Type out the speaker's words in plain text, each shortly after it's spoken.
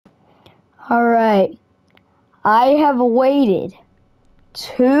Alright, I have waited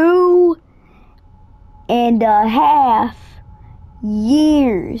 2.5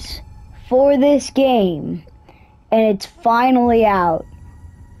 years for this game, and it's finally out.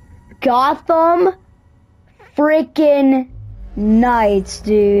 Gotham freaking Knights,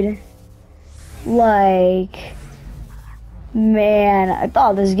 dude. Like, man, I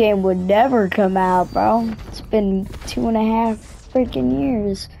thought this game would never come out, bro. It's been 2.5 freaking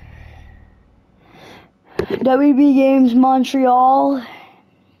years. WB Games Montreal.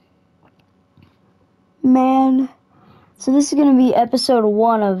 Man. So this is going to be episode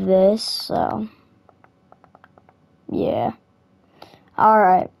 1 of this, so. Yeah.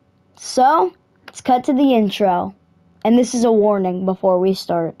 Alright. So, let's cut to the intro. And this is a warning before we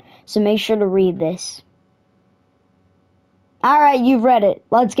start. So make sure to read this. Alright, you've read it.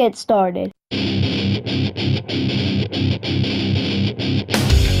 Let's get started.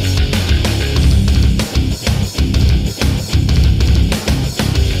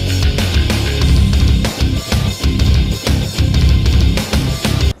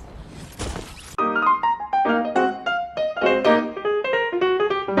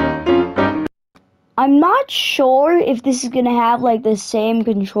 I'm not sure if this is going to have like the same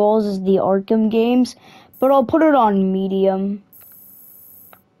controls as the Arkham games, but I'll put it on medium.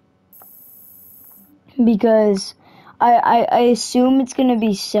 Because I assume it's going to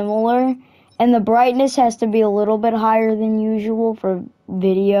be similar, and the brightness has to be a little bit higher than usual for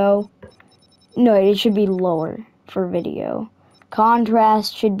video. No, it should be lower for video.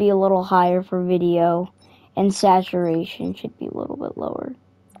 Contrast should be a little higher for video, and saturation should be a little bit lower.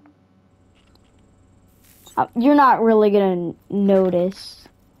 You're not really gonna notice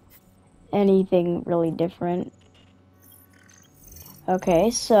anything really different.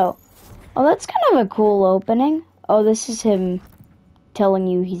 Okay, so, oh, that's kind of a cool opening. Oh, this is him telling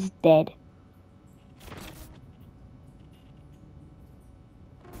you he's dead.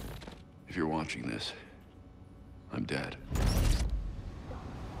 If you're watching this, I'm dead.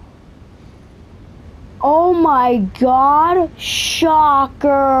 Oh my God,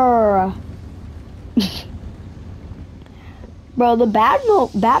 shocker. Bro, the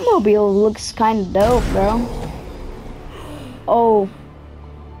Batmobile looks kind of dope, bro. Oh.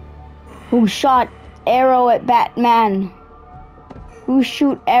 Who shot arrow at Batman? Who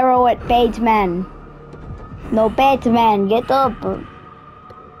shoot arrow at Batman? No, Batman, get up.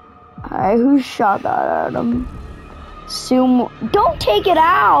 Alright, who shot that at him? Don't take it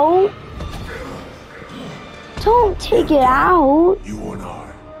out! Don't take it out! You and I.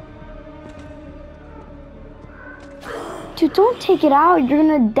 Dude, don't take it out. You're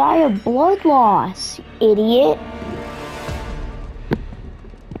gonna die of blood loss, idiot.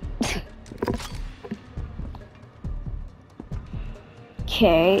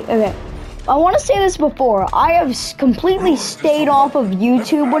 Okay. I want to say this before. I have completely stayed off of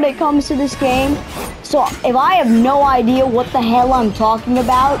YouTube when it comes to this game. So if I have no idea what the hell I'm talking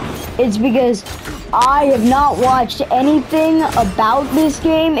about, it's because I have not watched anything about this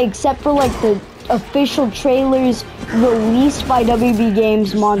game except for like the official trailers released by WB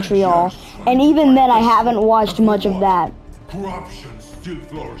Games Montreal, and even then I haven't watched much of that. Corruption still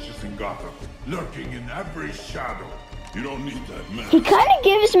flourishes in Gotham, lurking in every shadow. You don't need that man. He kind of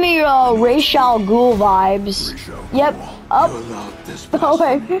gives me Ra's al Ghul vibes. Yep. Up. Oh,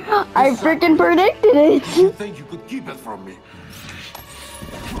 I freaking predicted it. You think you could keep it from me?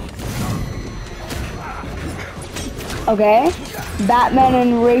 Okay. Batman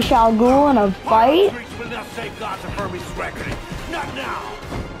and Ra's al Ghul in a fight.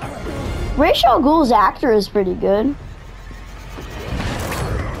 Ra's al Ghul's actor is pretty good.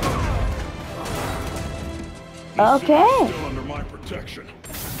 Okay. Still under my protection.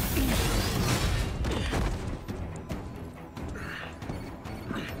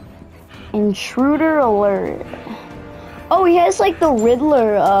 Intruder alert. Oh, he has like the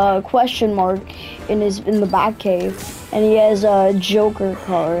Riddler question mark in the Batcave, and he has a Joker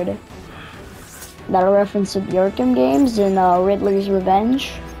card. That a reference to the Arkham games and Riddler's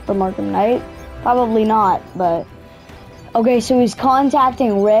Revenge from Arkham Knight? Probably not, but okay. So he's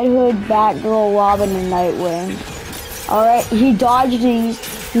contacting Red Hood, Batgirl, Robin, and Nightwing. All right, he dodged these.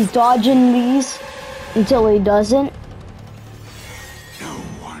 He's dodging these until he doesn't. No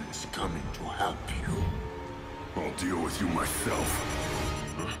one's coming to help you. I'll deal with you myself.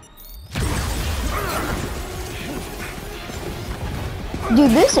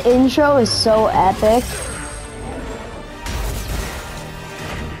 Dude, this intro is so epic.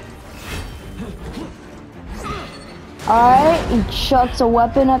 Alright, he chucks a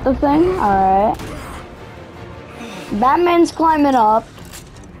weapon at the thing. Alright. Batman's climbing up.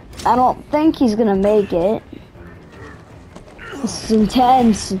 I don't think he's gonna make it. This is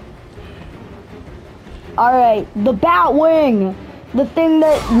intense. Alright, the Batwing! The thing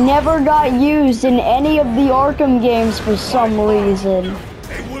that never got used in any of the Arkham games for some reason.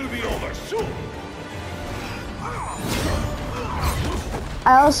 It will be over soon.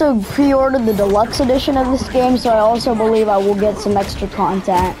 I also pre-ordered the deluxe edition of this game, so I also believe I will get some extra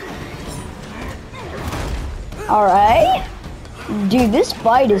content. Alright. Dude, this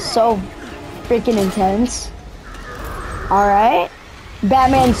fight is so freaking intense. Alright.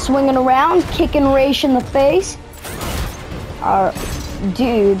 Batman swinging around, kicking Raish in the face.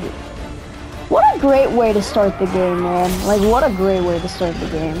 Dude. What a great way to start the game, man. Like, what a great way to start the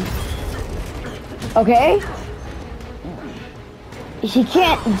game. Okay. He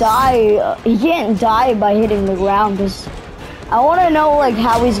can't die by hitting the ground, because I want to know, like,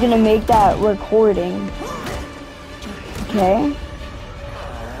 how he's gonna make that recording. Okay.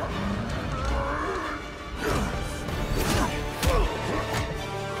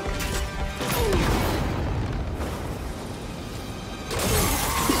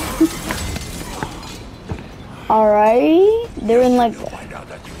 Alright, they're in like. Find out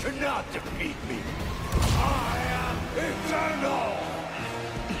that you cannot defeat me. I am eternal.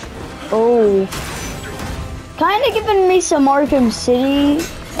 Oh, kind of giving me some Arkham City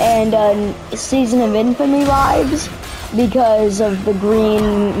and Season of Infamy vibes because of the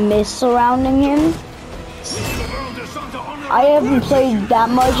green mist surrounding him. I haven't played that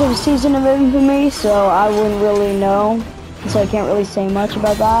much of Season of Infamy, so I wouldn't really know. So I can't really say much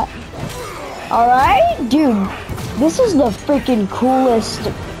about that. Alright, dude, this is the freaking coolest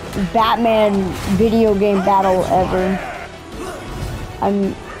Batman video game battle ever.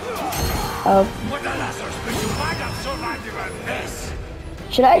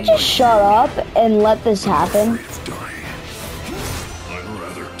 Should I just shut up and let this happen? I'd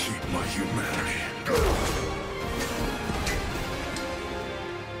rather keep my humanity.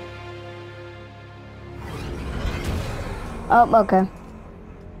 Oh, okay.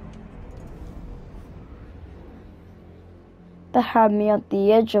 That had me at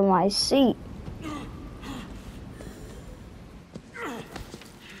the edge of my seat.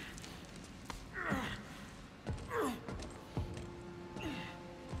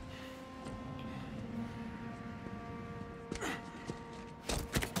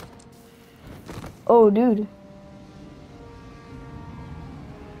 Oh, dude.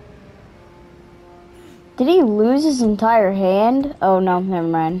 Did he lose his entire hand? Oh, no, never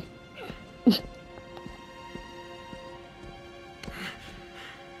mind.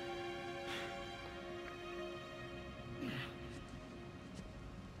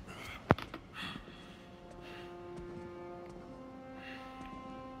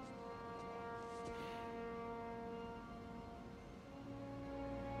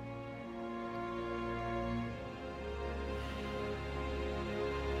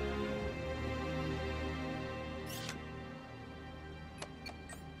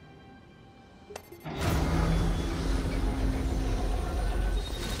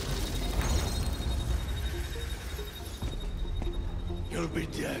 You'll be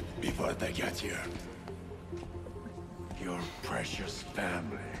dead before they get here. Your precious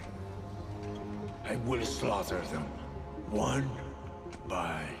family. I will slaughter them, one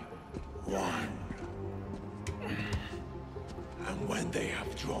by one. And when they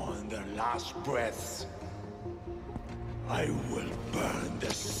have drawn their last breaths, I will burn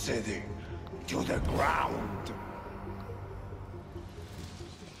the city to the ground.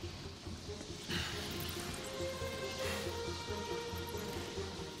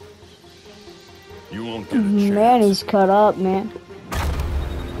 You won't get a chance. Man, he's cut up, man.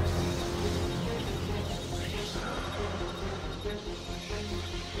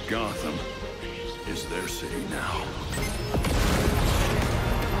 Gotham is their city now.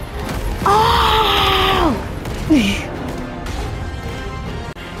 Oh!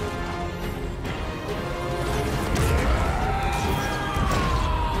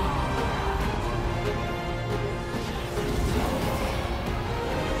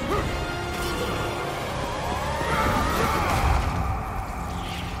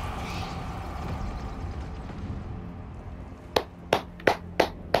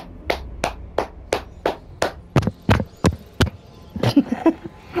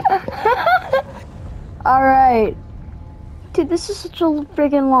 Alright. Dude, this is such a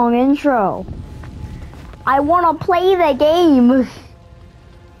freaking long intro. I want to play the game.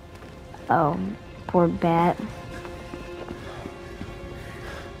 Oh, poor Bat.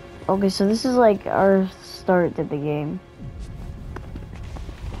 Okay, so this is like our start to the game.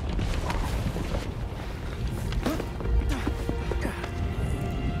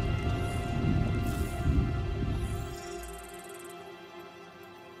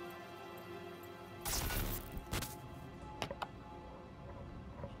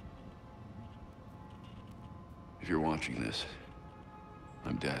 you're watching this,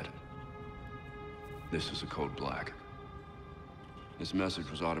 I'm dead. This is a code black. This message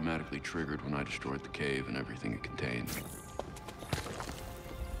was automatically triggered when I destroyed the cave and everything it contained.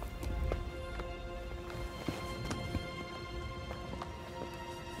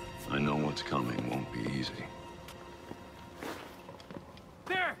 I know what's coming won't be easy.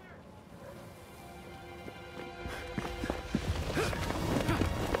 There!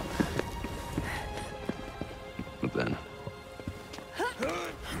 But then...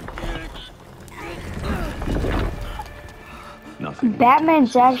 nothing.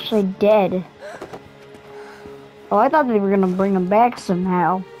 Batman's actually dead. Oh, I thought they were gonna bring him back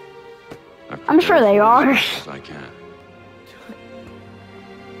somehow. I'm sure they are. As I can.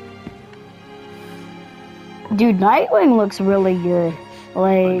 Dude, Nightwing looks really good. I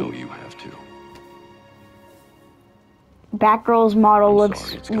Like, know you have to. Batgirl's model I'm looks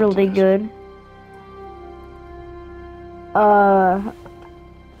sorry it's come really to this. good.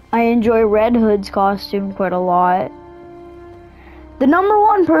 I enjoy Red Hood's costume quite a lot. The number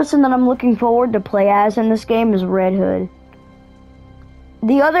one person that I'm looking forward to play as in this game is Red Hood.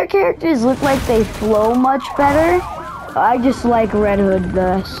 The other characters look like they flow much better. I just like Red Hood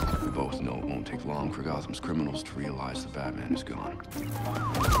best. We both know it won't take long for Gotham's criminals to realize the Batman is gone.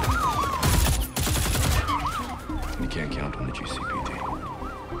 You can't count on the GCPD.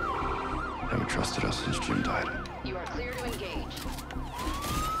 Haven't trusted us since Jim died. You are clear to engage.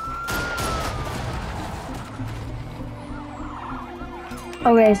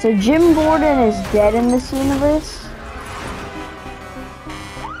 Okay, so Jim Gordon is dead in this universe.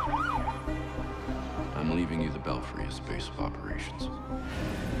 I'm leaving you the Belfry as base of operations.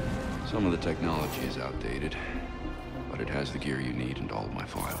 Some of the technology is outdated, but it has the gear you need and all of my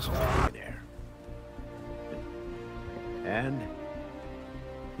files. There. And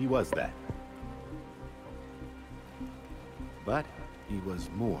he was that. But he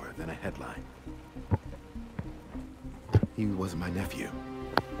was more than a headline. He was my nephew.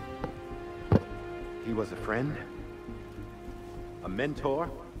 He was a friend, a mentor,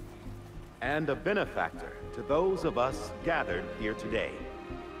 and a benefactor to those of us gathered here today.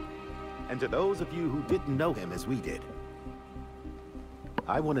 And to those of you who didn't know him as we did,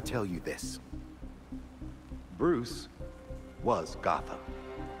 I want to tell you this. Bruce was Gotham.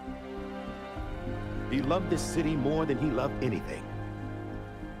 He loved this city more than he loved anything.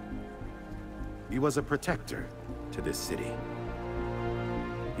 He was a protector to this city.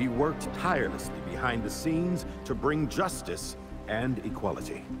 He worked tirelessly behind the scenes to bring justice and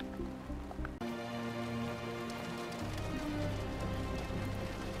equality.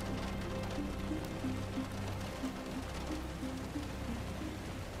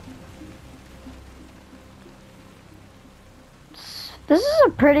 This is a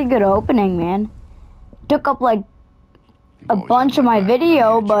pretty good opening, man. Took up like You've a always bunch had of my back.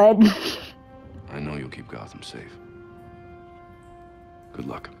 video, I need you. but I know you'll keep Gotham safe. Good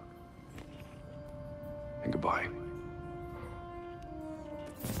luck. And goodbye.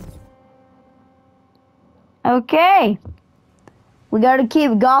 okay. We gotta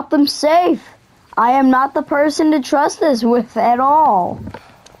keep Gotham safe. I am not the person to trust this with at all.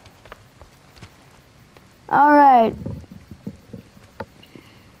 Alright.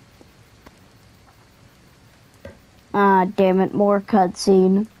 Ah, damn it, more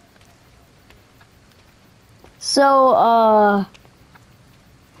cutscene. So,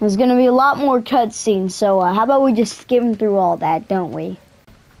 there's gonna be a lot more cutscenes, so how about we just skim through all that, don't we?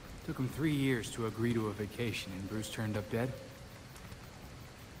 Took him 3 years to agree to a vacation, and Bruce turned up dead.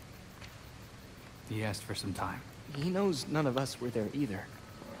 He asked for some time. He knows none of us were there either,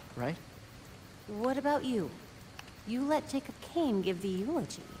 right? What about you? You let Jacob Kane give the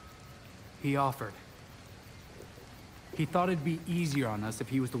eulogy. He offered. He thought it'd be easier on us if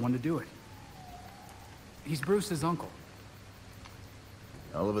he was the one to do it. He's Bruce's uncle.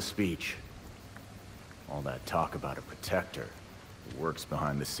 Hell of a speech. All that talk about a protector who works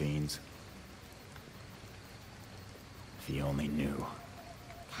behind the scenes. If he only knew.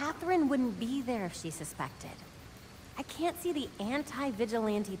 Catherine wouldn't be there if she suspected. I can't see the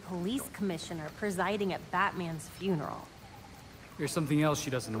anti-vigilante police commissioner presiding at Batman's funeral. There's something else she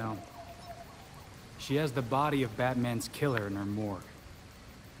doesn't know. She has the body of Batman's killer in her morgue.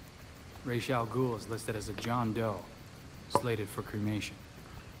 Ra's al Ghul is listed as a John Doe, slated for cremation.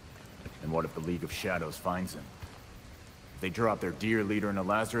 And what if the League of Shadows finds him? If they drop their dear leader in a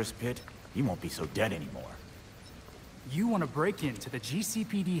Lazarus pit, he won't be so dead anymore. You want to break into the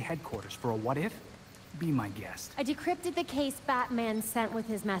GCPD headquarters for a what-if? Be my guest. I decrypted the case Batman sent with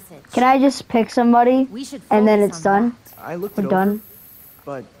his message. Can I just pick somebody We should and then focus it's on done? that. I looked We're it over, done.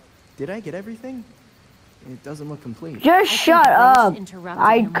 but did I get everything? It doesn't look complete. Just I shut think up. Ra's interrupted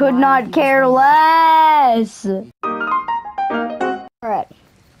I him could while not he was care waiting. less. Alright.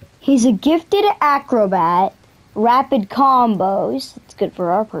 He's a gifted acrobat, rapid combos, that's good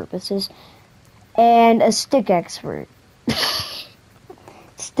for our purposes, and a stick expert.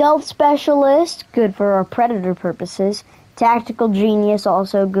 Stealth specialist, good for our predator purposes. Tactical genius,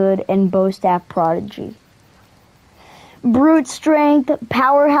 also good, and bow staff prodigy. Brute strength,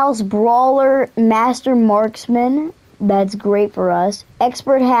 powerhouse brawler, master marksman, that's great for us.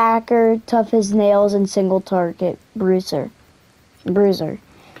 Expert hacker, tough as nails, and single target bruiser.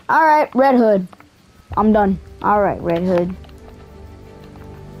 Alright, Red Hood. I'm done. Alright, Red Hood.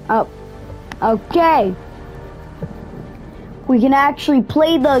 Oh. Okay. We can actually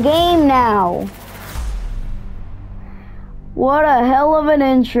play the game now. What a hell of an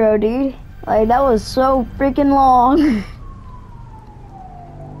intro, dude. Like, that was so freaking long.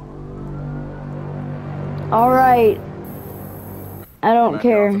 Alright. I don't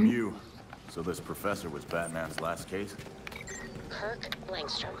care. Gotham, you. So this professor was Batman's last case? Kirk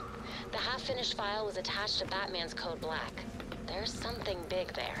Langstrom. The half-finished file was attached to Batman's Code Black. There's something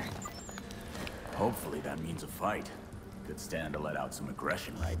big there. Hopefully that means a fight. Could stand to let out some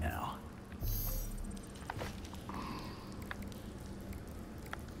aggression right now.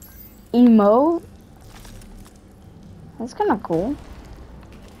 Emo? That's kind of cool.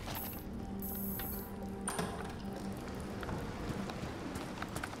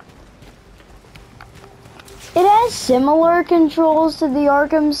 It has similar controls to the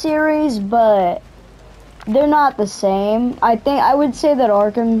Arkham series, but they're not the same. I would say that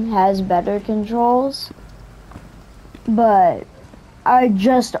Arkham has better controls, but I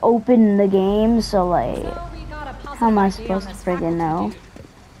just opened the game, so like, how am I supposed to friggin' know?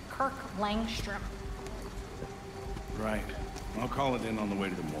 Kirk Langstrom. Right. I'll call it in on the way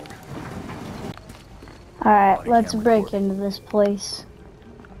to the morgue. Alright, let's break into this place.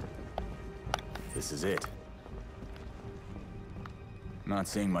 This is it. Not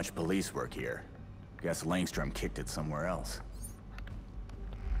seeing much police work here. Guess Langstrom kicked it somewhere else.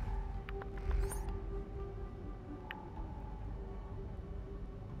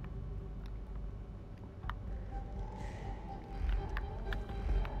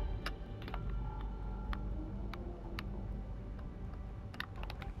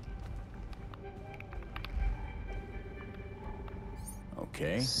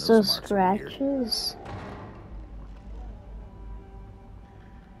 Okay, those So marks are weird. scratches.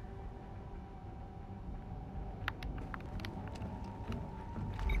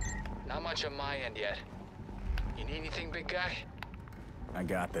 Not much on my end yet. You need anything, big guy? I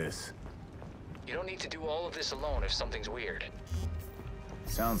got this. You don't need to do all of this alone if something's weird.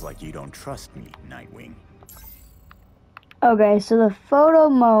 Sounds like you don't trust me, Nightwing. Okay, so the photo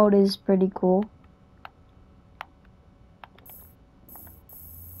mode is pretty cool.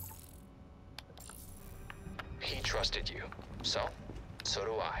 He trusted you. So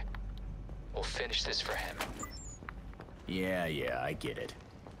do I. We'll finish this for him. Yeah, I get it.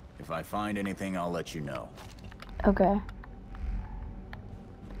 If I find anything, I'll let you know. Okay.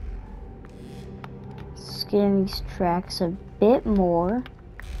 Scan these tracks a bit more.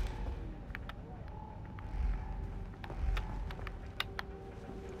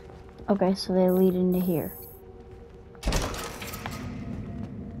 Okay, so they lead into here.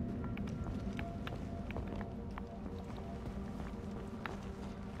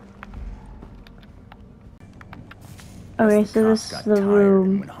 Okay, so this is the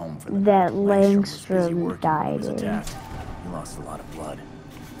room that Langstrom died in. He lost a lot of blood.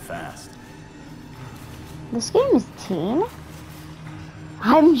 Fast. This game is teen?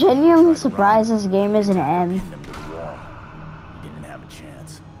 I'm genuinely surprised this game is an M. He didn't have a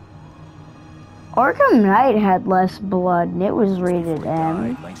chance. Arkham Knight had less blood and it was rated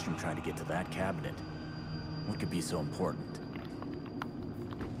M. Langstrom tried to get to that cabinet. What could be so important?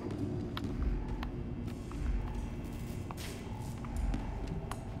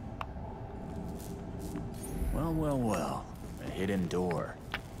 Well. A hidden door.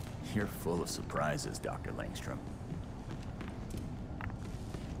 You're full of surprises, Dr. Langstrom.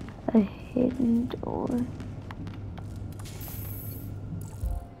 A hidden door.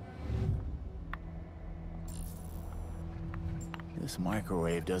 This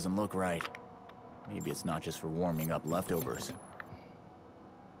microwave doesn't look right. Maybe it's not just for warming up leftovers.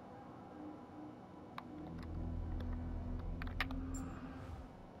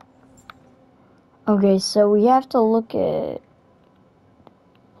 Okay, so we have to look at...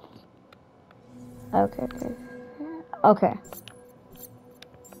 Okay.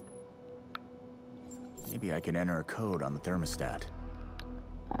 Maybe I can enter a code on the thermostat.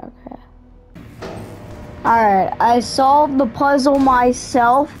 Okay. Alright, I solved the puzzle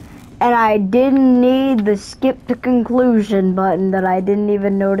myself, and I didn't need the skip to conclusion button that I didn't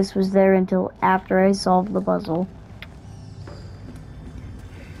even notice was there until after I solved the puzzle.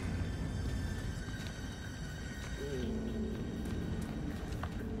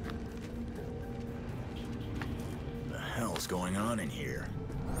 What the hell's going on in here?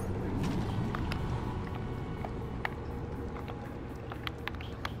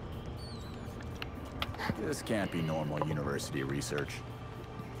 This can't be normal university research.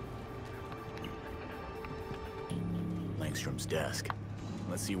 Langstrom's desk.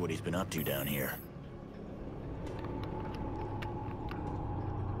 Let's see what he's been up to down here.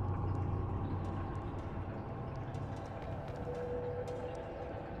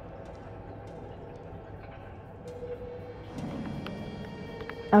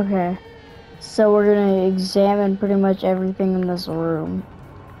 Okay, so we're gonna examine pretty much everything in this room.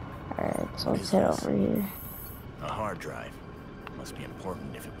 Alright, so let's head over here. A hard drive. Must be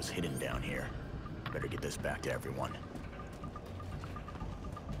important if it was hidden down here. Better get this back to everyone.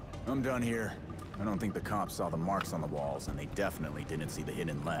 I'm done here. I don't think the cops saw the marks on the walls, and they definitely didn't see the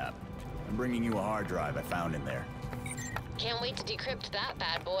hidden lab. I'm bringing you a hard drive I found in there. Can't wait to decrypt that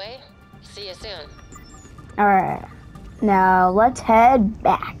bad boy. See you soon. Alright, now let's head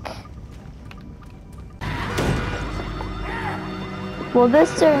back. Well,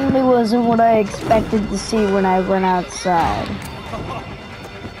 this certainly wasn't what I expected to see when I went outside.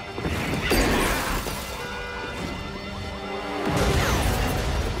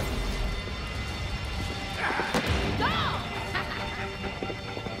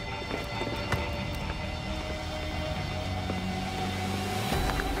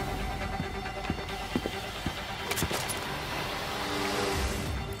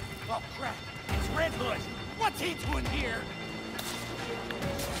 Oh crap! It's Red Hood! What's he doing here?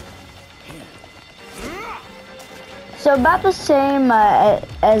 So about the same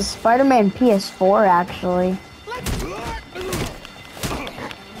as Spider-Man PS4, actually.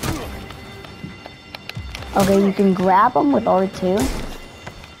 Okay, you can grab them with R2.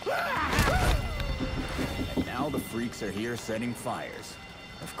 Now the freaks are here setting fires.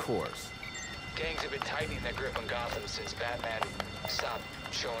 Of course. Gangs have been tightening their grip on Gotham since Batman stopped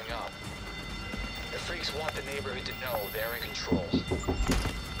showing up. The freaks want the neighborhood to know they're in control.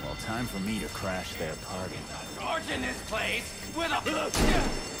 Well, time for me to crash their party. George in this place with a...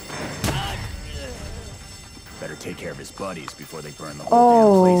 Better take care of his buddies before they burn the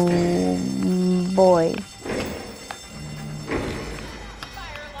whole damn place down. Oh boy.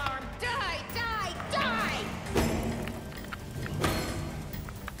 Fire alarm! Die! Die! Die!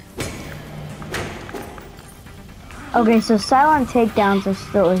 Okay, so silent takedowns are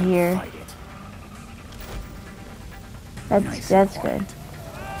still here. Fight it. That's good.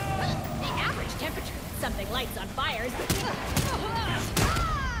 The average temperature when something lights on fire is...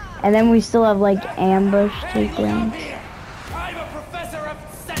 And then we still have like ambush takedowns. I'm a professor of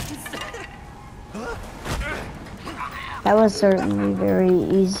sentence. That was certainly very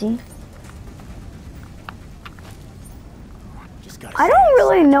easy. I don't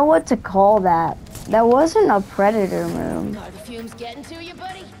really know what to call that. That wasn't a Predator move. Are the fumes getting to you,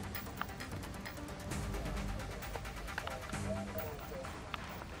 buddy?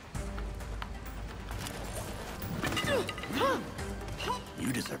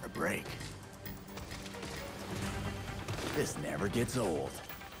 You deserve a break. This never gets old.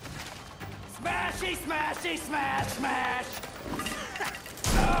 Smashy, smashy, smash, smash!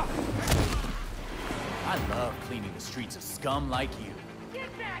 I love cleaning the streets of scum like you.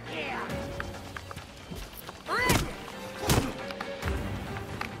 Get back here!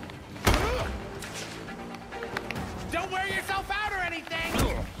 Don't wear yourself out or anything!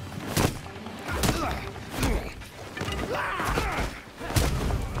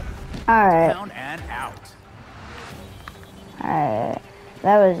 Alright. Down and out. Alright.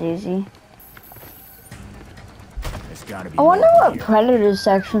 That was easy. There's gotta be I wonder more what here. Predator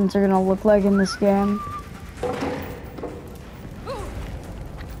sections are gonna look like in this game.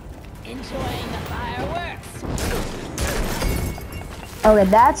 Enjoying the fireworks. Okay,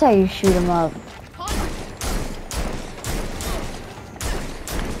 that's how you shoot them up.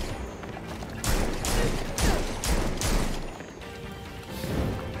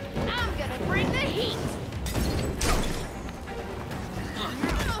 I'm gonna bring the heat.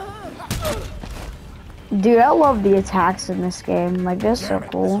 Dude, I love the attacks in this game. Like, they're so Damn it,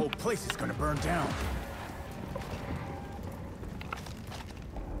 this cool. whole place is gonna burn down.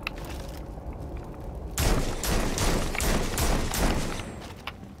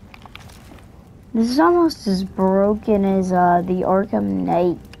 This is almost as broken as the Arkham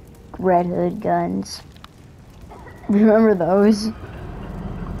Knight Red Hood guns. Remember those?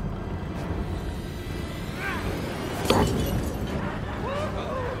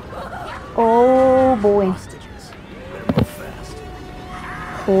 Oh boy. Hostages. Better move fast.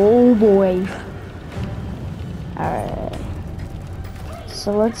 Oh boy. Alright.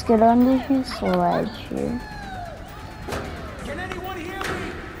 So let's get under his sledge here. Can anyone hear me?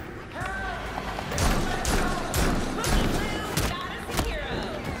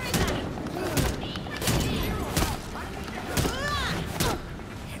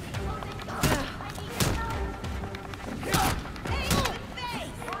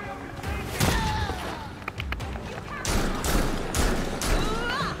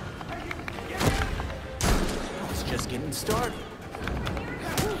 It's just getting started.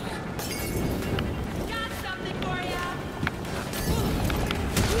 Got something for ya!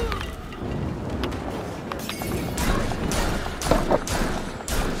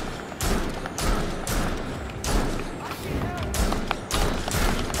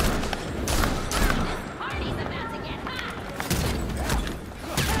 Party's about to get hot!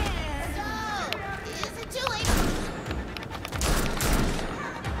 So, is it too late?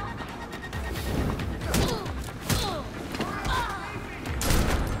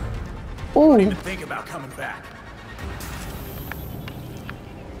 Ooh. Don't even think about coming back.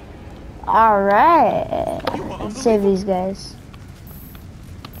 Alright. Let's save these guys.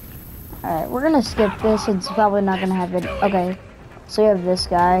 Alright, we're gonna skip this. It's probably not gonna have it. Okay. So you have this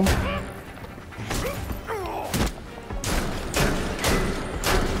guy.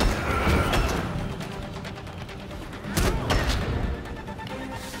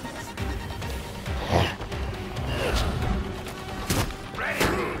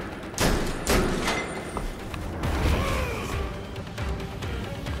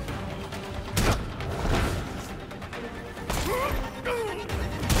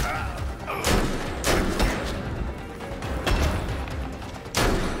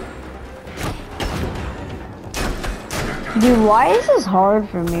 Dude, why is this hard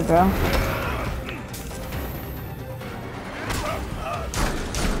for me, bro?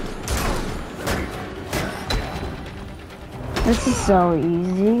 This is so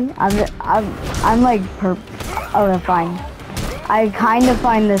easy. I'm like okay, fine. I kind of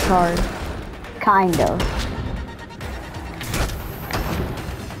find this hard. Kind of.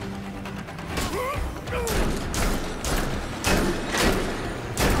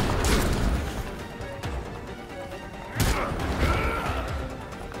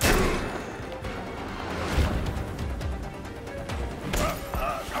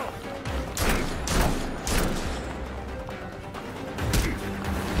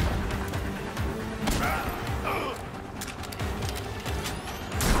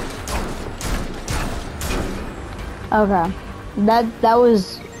 Okay, that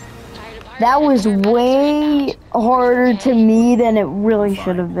was way harder to me than it really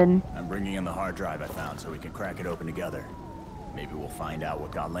should have been. I'm bringing in the hard drive I found so we can crack it open together. Maybe we'll find out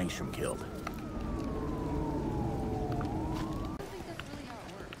what got Langstrom killed.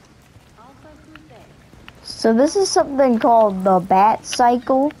 So this is something called the Bat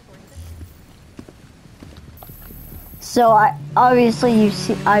Cycle. So I've seen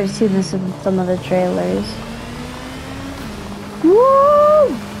this in some of the trailers.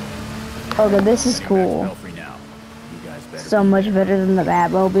 Woo! Okay, this is cool. So much better than the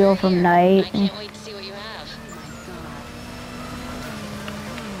Batmobile from Night. I can't wait to see what you have.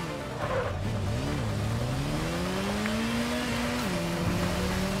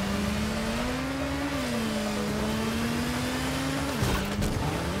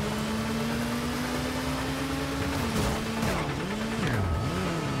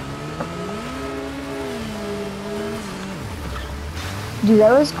 Dude,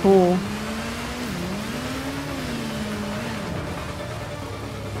 that was cool.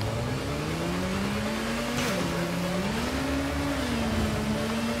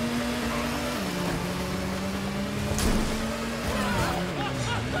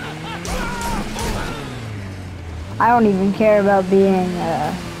 I don't even care about being,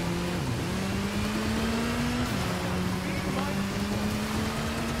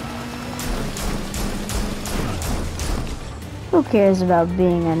 who cares about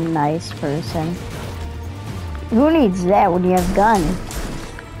being a nice person? Who needs that when you have guns?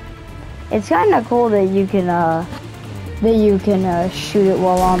 It's kind of cool that you can shoot it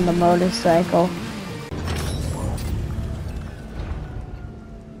while on the motorcycle.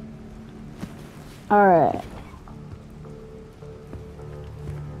 All right.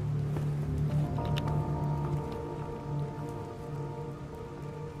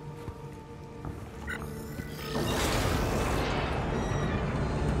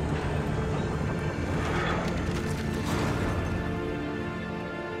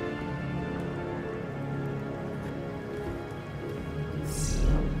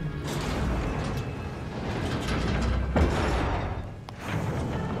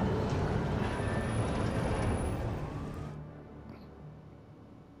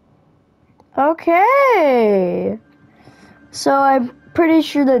 Okay. So I'm pretty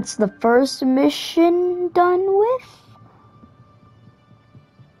sure that's the first mission done with.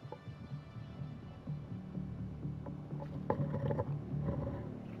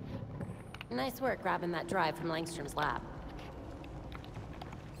 Nice work grabbing that drive from Langstrom's lab.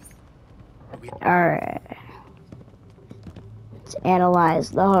 Alright. Let's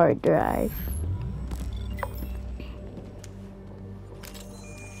analyze the hard drive.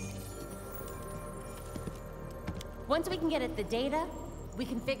 Once we can get at the data, we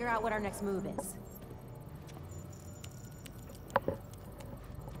can figure out what our next move is.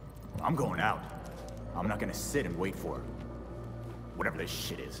 I'm going out. I'm not gonna sit and wait for whatever this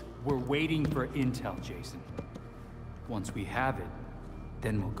shit is. We're waiting for intel, Jason. Once we have it,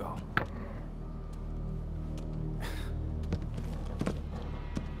 then we'll go.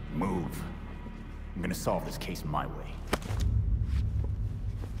 Move. I'm gonna solve this case my way.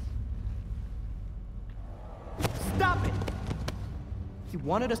 Stop it! He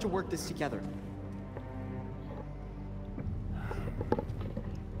wanted us to work this together.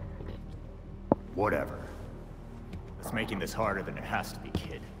 Whatever. It's making this harder than it has to be,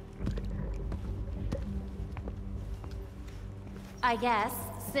 kid. I guess,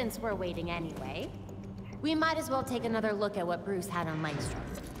 since we're waiting anyway, we might as well take another look at what Bruce had on Langstrom.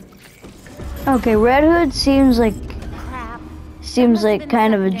 Okay, Red Hood seems like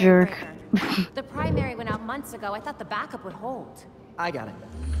kind of a jerk. The primary went out months ago. I thought the backup would hold. I got it.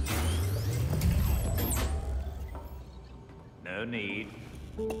 No need.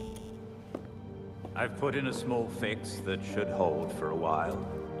 I've put in a small fix that should hold for a while.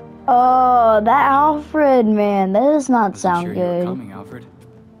 Oh, that Alfred, man, that does not sound Sure good. you're coming, Alfred.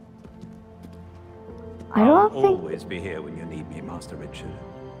 I don't I'll think. always be here when you need me, Master Richard.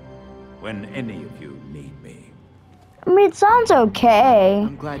 When any of you need me. I mean, it sounds okay.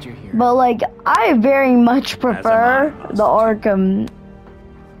 I'm glad you're here. But like, I very much prefer the Arkham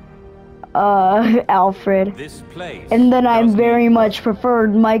Alfred. This place And then I does very need much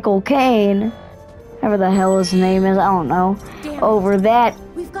preferred Michael Caine, whatever the hell his name is, I don't know, over that.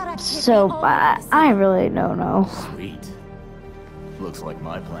 So I really don't know. Sweet. Looks like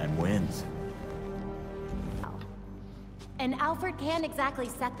my plan wins. And Alfred can't exactly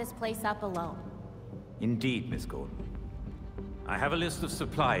set this place up alone. Indeed, Miss Gordon. I have a list of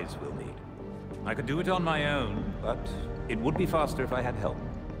supplies we'll need. I could do it on my own, but it would be faster if I had help.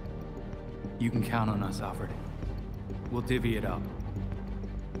 You can count on us, Alfred. We'll divvy it up.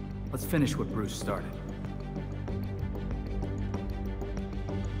 Let's finish what Bruce started.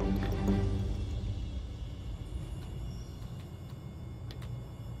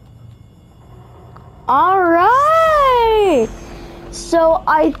 Alright! So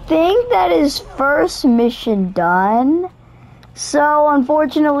I think that is first mission done. So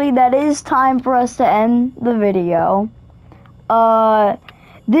unfortunately that is time for us to end the video.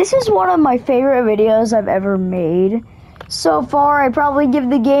 This is one of my favorite videos I've ever made. So far I probably give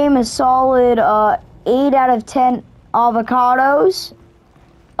the game a solid 8 out of 10 avocados.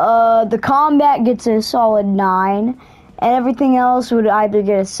 The combat gets a solid 9. And everything else would either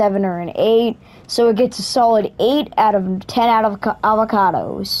get a 7 or an 8. So it gets a solid 8 out of 10 out of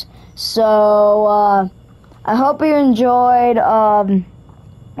avocados. So, I hope you enjoyed.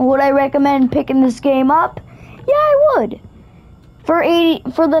 Would I recommend picking this game up? Yeah, I would. For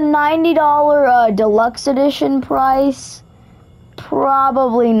the $90 deluxe edition price,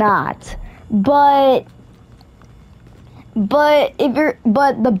 probably not. But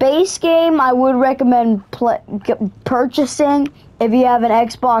the base game I would recommend purchasing if you have an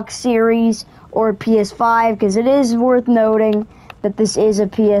Xbox Series or a PS5, because it is worth noting that this is a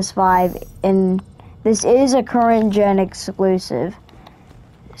PS5 and this is a current gen exclusive.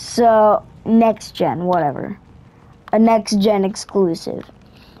 So next gen, whatever, a next gen exclusive.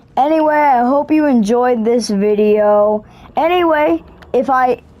 Anyway, I hope you enjoyed this video. Anyway, if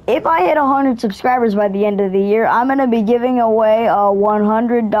I hit 100 subscribers by the end of the year, I'm going to be giving away a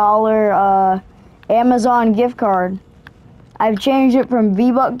 $100 Amazon gift card. I've changed it from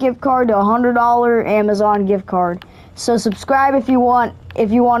V-Buck gift card to a $100 Amazon gift card. So subscribe if you want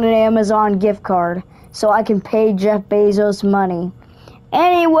an Amazon gift card, so I can pay Jeff Bezos money.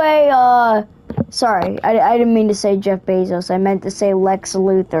 Anyway, sorry, I didn't mean to say Jeff Bezos. I meant to say Lex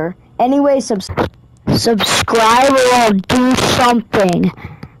Luthor. Anyway, subscribe or I'll do something.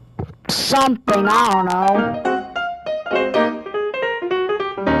 I don't know.